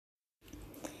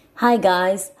Hi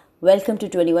guys, welcome to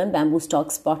 21 Bamboo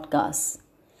Talks podcast.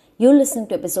 You're listening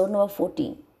to episode number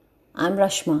 14. I'm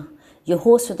Rashma, your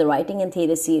host for the Writing and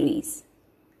Theatre series.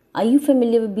 Are you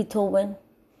familiar with Beethoven?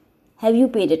 Have you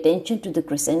paid attention to the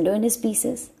crescendo in his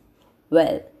pieces?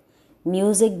 Well,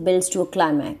 music builds to a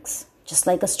climax, just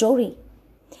like a story.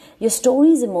 Your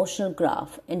story's emotional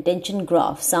graph and tension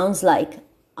graph sounds like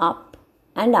up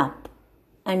and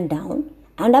down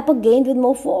and up again with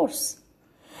more force.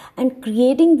 And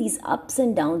creating these ups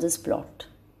and downs is plot.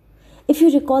 If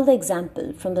you recall the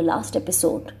example from the last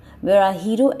episode where our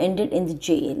hero ended in the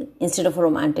jail instead of a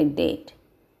romantic date.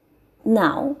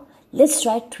 Now, let's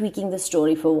try tweaking the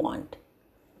story for want.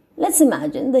 Let's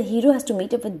imagine the hero has to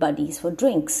meet up with buddies for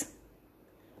drinks.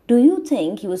 Do you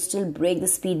think he would still break the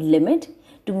speed limit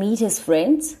to meet his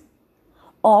friends?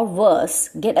 Or worse,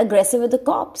 get aggressive with the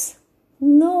cops?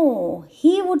 No,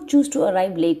 he would choose to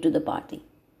arrive late to the party.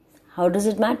 How does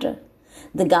it matter?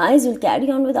 The guys will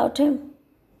carry on without him.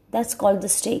 That's called the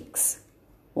stakes.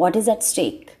 What is at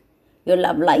stake? Your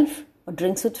love life or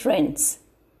drinks with friends?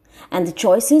 And the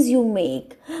choices you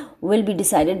make will be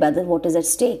decided by what is at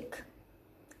stake.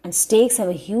 And stakes have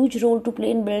a huge role to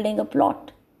play in building a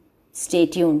plot. Stay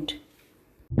tuned.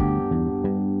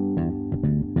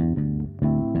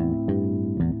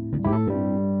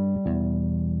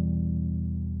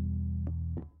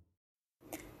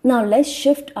 Now let's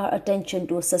shift our attention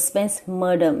to a suspense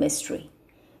murder mystery.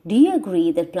 Do you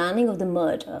agree that planning of the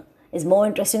murder is more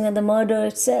interesting than the murder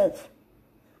itself?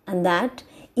 And that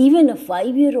even a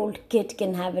 5-year-old kid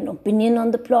can have an opinion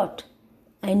on the plot.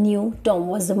 I knew Tom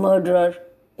was the murderer.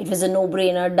 It was a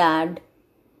no-brainer, Dad.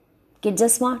 Kids are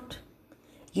smart.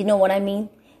 You know what I mean?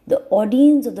 The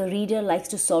audience or the reader likes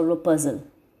to solve a puzzle.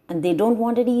 And they don't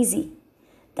want it easy.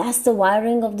 That's the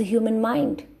wiring of the human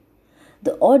mind.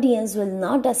 The audience will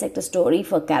not dissect a story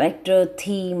for character,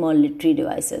 theme, or literary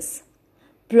devices.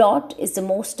 Plot is the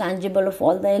most tangible of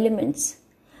all the elements.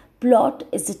 Plot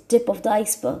is the tip of the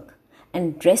iceberg,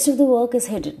 and the rest of the work is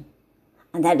hidden.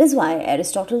 And that is why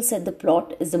Aristotle said the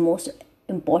plot is the most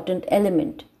important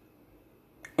element.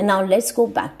 And now let's go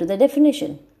back to the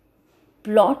definition.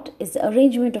 Plot is the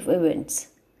arrangement of events.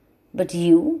 But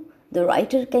you, the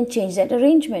writer, can change that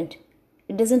arrangement.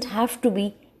 It doesn't have to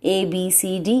be A, B,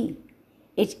 C, D.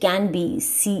 It can be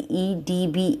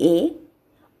CEDBA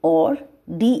or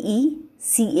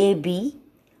DECAB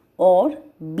or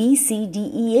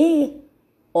BCDEA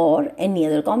or any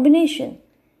other combination.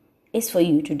 It's for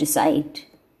you to decide.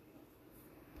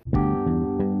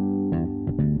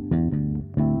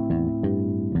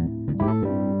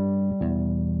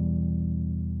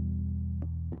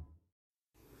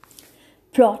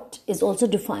 Plot is also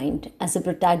defined as a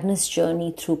protagonist's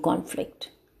journey through conflict.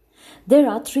 There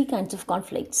are 3 kinds of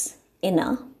conflicts: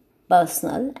 inner,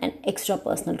 personal, and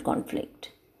extrapersonal conflict.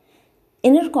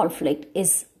 Inner conflict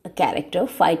is a character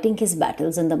fighting his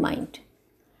battles in the mind.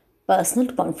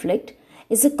 Personal conflict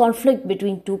is a conflict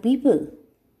between 2 people.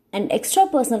 And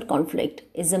extrapersonal conflict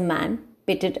is a man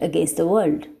pitted against the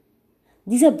world.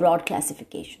 These are broad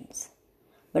classifications.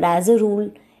 But as a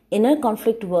rule, inner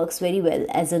conflict works very well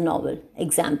as a novel.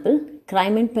 Example,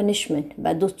 Crime and Punishment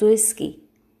by Dostoevsky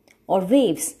or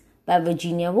Waves by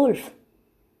Virginia Woolf.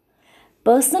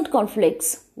 Personal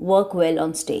conflicts work well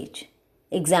on stage.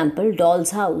 Example, Doll's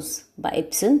House by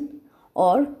Ibsen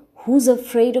or Who's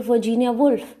Afraid of Virginia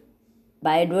Woolf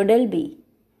by Edward Albee.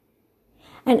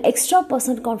 And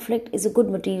extrapersonal conflict is a good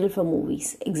material for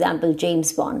movies. Example,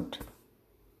 James Bond.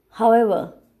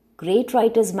 However, great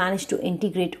writers manage to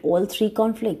integrate all 3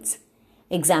 conflicts.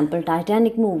 Example,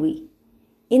 Titanic movie.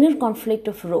 Inner conflict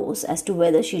of Rose as to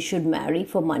whether she should marry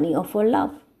for money or for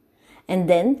love. And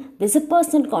then there's a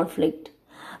personal conflict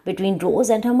between Rose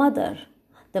and her mother.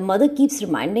 The mother keeps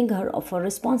reminding her of her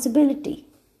responsibility.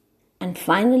 And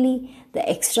finally, the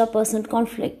extrapersonal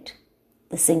conflict,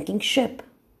 the sinking ship.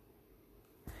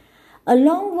 A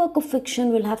long work of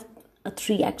fiction will have a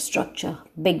 3-act structure: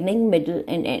 beginning, middle,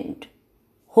 and end.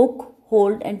 Hook,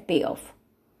 hold, and payoff.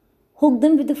 Hook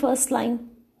them with the first line,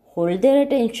 hold their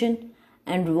attention,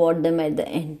 and reward them at the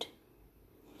end.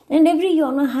 And every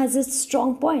genre has its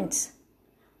strong points.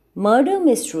 Murder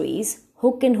mysteries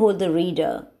hook and hold the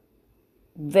reader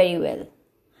very well,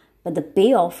 but the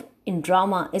payoff in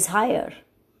drama is higher.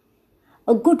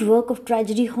 A good work of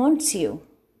tragedy haunts you.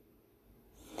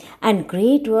 And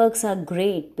great works are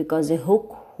great because they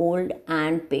hook, hold,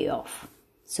 and pay off.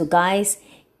 So guys,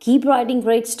 keep writing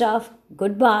great stuff.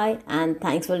 Goodbye and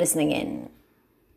thanks for listening in.